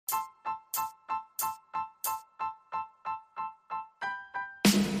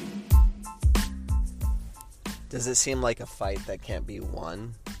Does it seem like a fight that can't be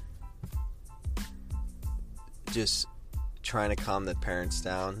won? Just trying to calm the parents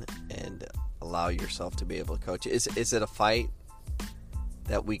down and allow yourself to be able to coach. Is it a fight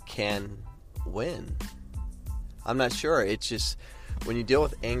that we can win? I'm not sure. It's just when you deal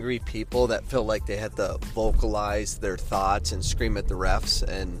with angry people that feel like they have to vocalize their thoughts and scream at the refs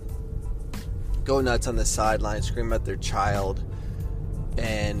and go nuts on the sideline, scream at their child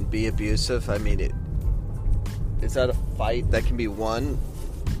and be abusive. I mean, is that a fight that can be won?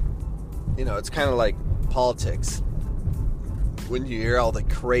 You know, it's kind of like politics. When you hear all the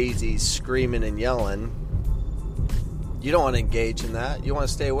crazy screaming and yelling, you don't want to engage in that. You want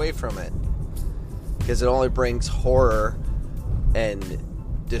to stay away from it because it only brings horror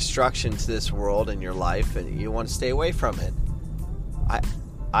and destruction to this world and your life, and you want to stay away from it.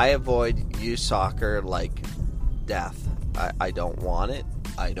 I avoid youth soccer like death. I don't want it.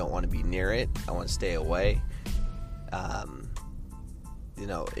 I don't want to be near it. I want to stay away. You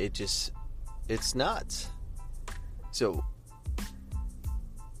know, it's nuts. So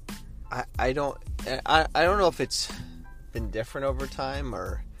I don't know if it's been different over time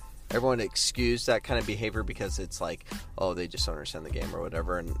or everyone excused that kind of behavior because it's like, oh, they just don't understand the game or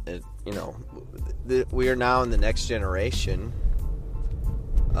whatever. And you know, we are now in the next generation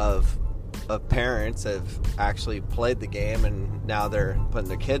of parents that have actually played the game and now they're putting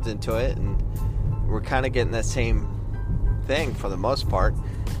their kids into it, and we're kind of getting that same thing for the most part.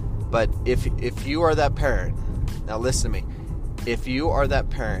 But if you are that parent, now listen to me, if you are that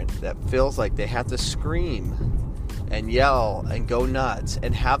parent that feels like they have to scream and yell and go nuts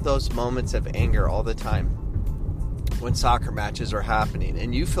and have those moments of anger all the time when soccer matches are happening,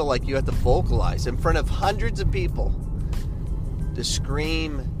 and you feel like you have to vocalize in front of hundreds of people to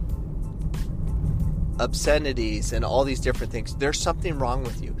scream obscenities and all these different things, there's something wrong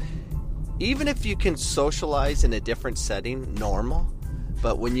with you. Even if you can socialize in a different setting, normal,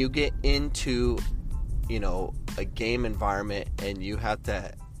 but when you get into, you know, a game environment and you have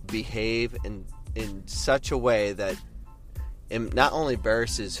to behave in such a way that it not only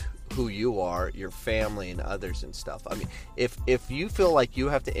embarrasses who you are, your family and others and stuff. I mean, if you feel like you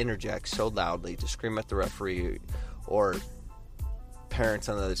have to interject so loudly to scream at the referee or parents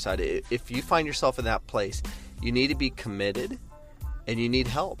on the other side, if you find yourself in that place, you need to be committed and you need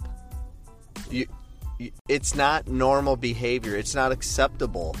help. It's not normal behavior. It's not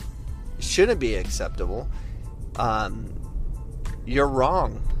acceptable. It shouldn't be acceptable. You're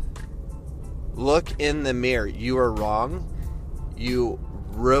wrong. Look in the mirror. You are wrong. You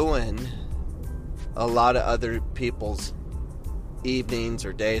ruin a lot of other people's evenings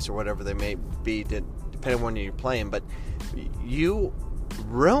or days or whatever they may be, depending on when you're playing. But you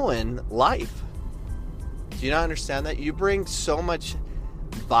ruin life. Do you not understand that? You bring so much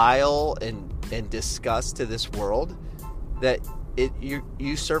bile and disgust to this world that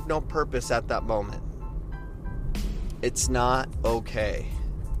you serve no purpose at that moment. It's not okay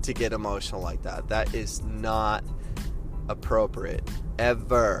to get emotional like that. That is not appropriate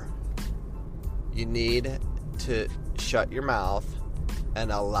ever. You need to shut your mouth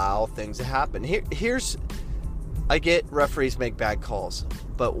and allow things to happen. Here's I get referees make bad calls,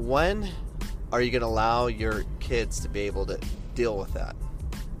 but when are you going to allow your kids to be able to deal with that?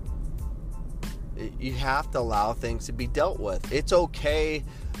 You have to allow things to be dealt with. It's okay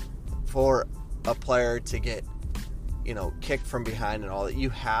for a player to get, you know, kicked from behind and all that.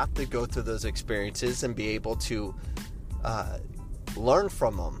 You have to go through those experiences and be able to learn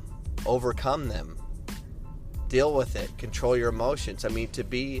from them, overcome them, deal with it, control your emotions. I mean, to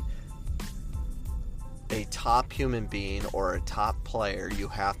be a top human being or a top player, you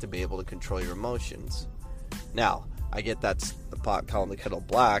have to be able to control your emotions. Now, I get that's the pot calling the kettle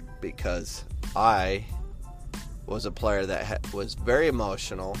black because I was a player that was very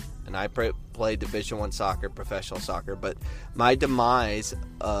emotional, and I played Division I soccer, professional soccer, but my demise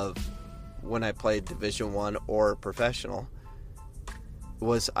of when I played Division I or professional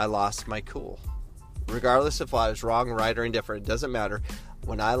was I lost my cool. Regardless if I was wrong, right, or indifferent, it doesn't matter.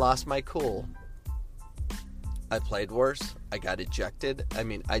 When I lost my cool, I played worse. I got ejected. I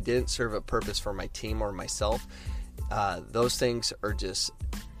mean, I didn't serve a purpose for my team or myself. Those things are just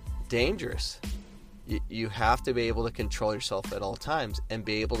dangerous. You have to be able to control yourself at all times and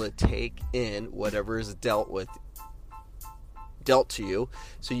be able to take in whatever is dealt to you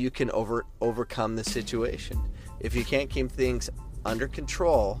so you can overcome the situation. If you can't keep things under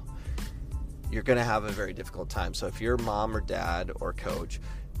control, you're going to have a very difficult time. So if you're mom or dad or coach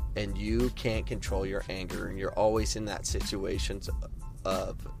and you can't control your anger and you're always in that situations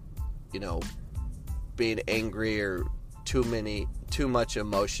of, you know, being angry or too much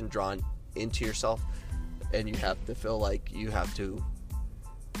emotion drawn into yourself, and you have to feel like you have to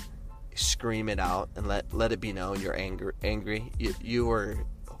scream it out and let it be known you're angry. You are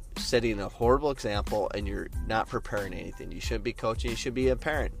setting a horrible example, and you're not preparing anything. You shouldn't be coaching. You should be a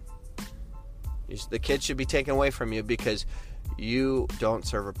parent. The kids should be taken away from you because you don't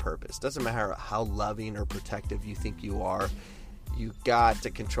serve a purpose. Doesn't matter how loving or protective you think you are. You got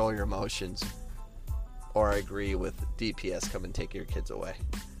to control your emotions, or I agree with DPS, come and take your kids away.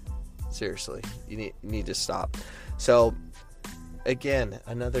 Seriously, you need to stop. So, again,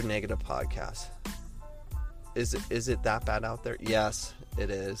 another negative podcast. Is it that bad out there? Yes, it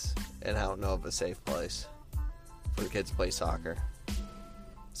is. And I don't know of a safe place for the kids to play soccer.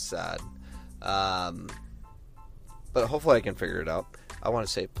 Sad. But hopefully I can figure it out. I want a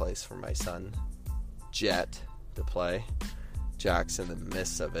safe place for my son, Jet, to play. Jack's in the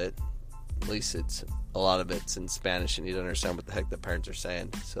midst of it. At least a lot of it's in Spanish, and you don't understand what the heck the parents are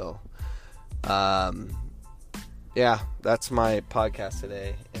saying. So, yeah, that's my podcast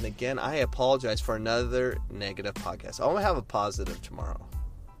today. And again, I apologize for another negative podcast. I want to have a positive tomorrow.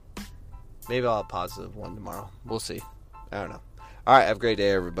 Maybe I'll have a positive one tomorrow. We'll see. I don't know. All right, have a great day,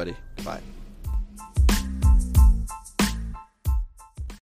 everybody. Goodbye.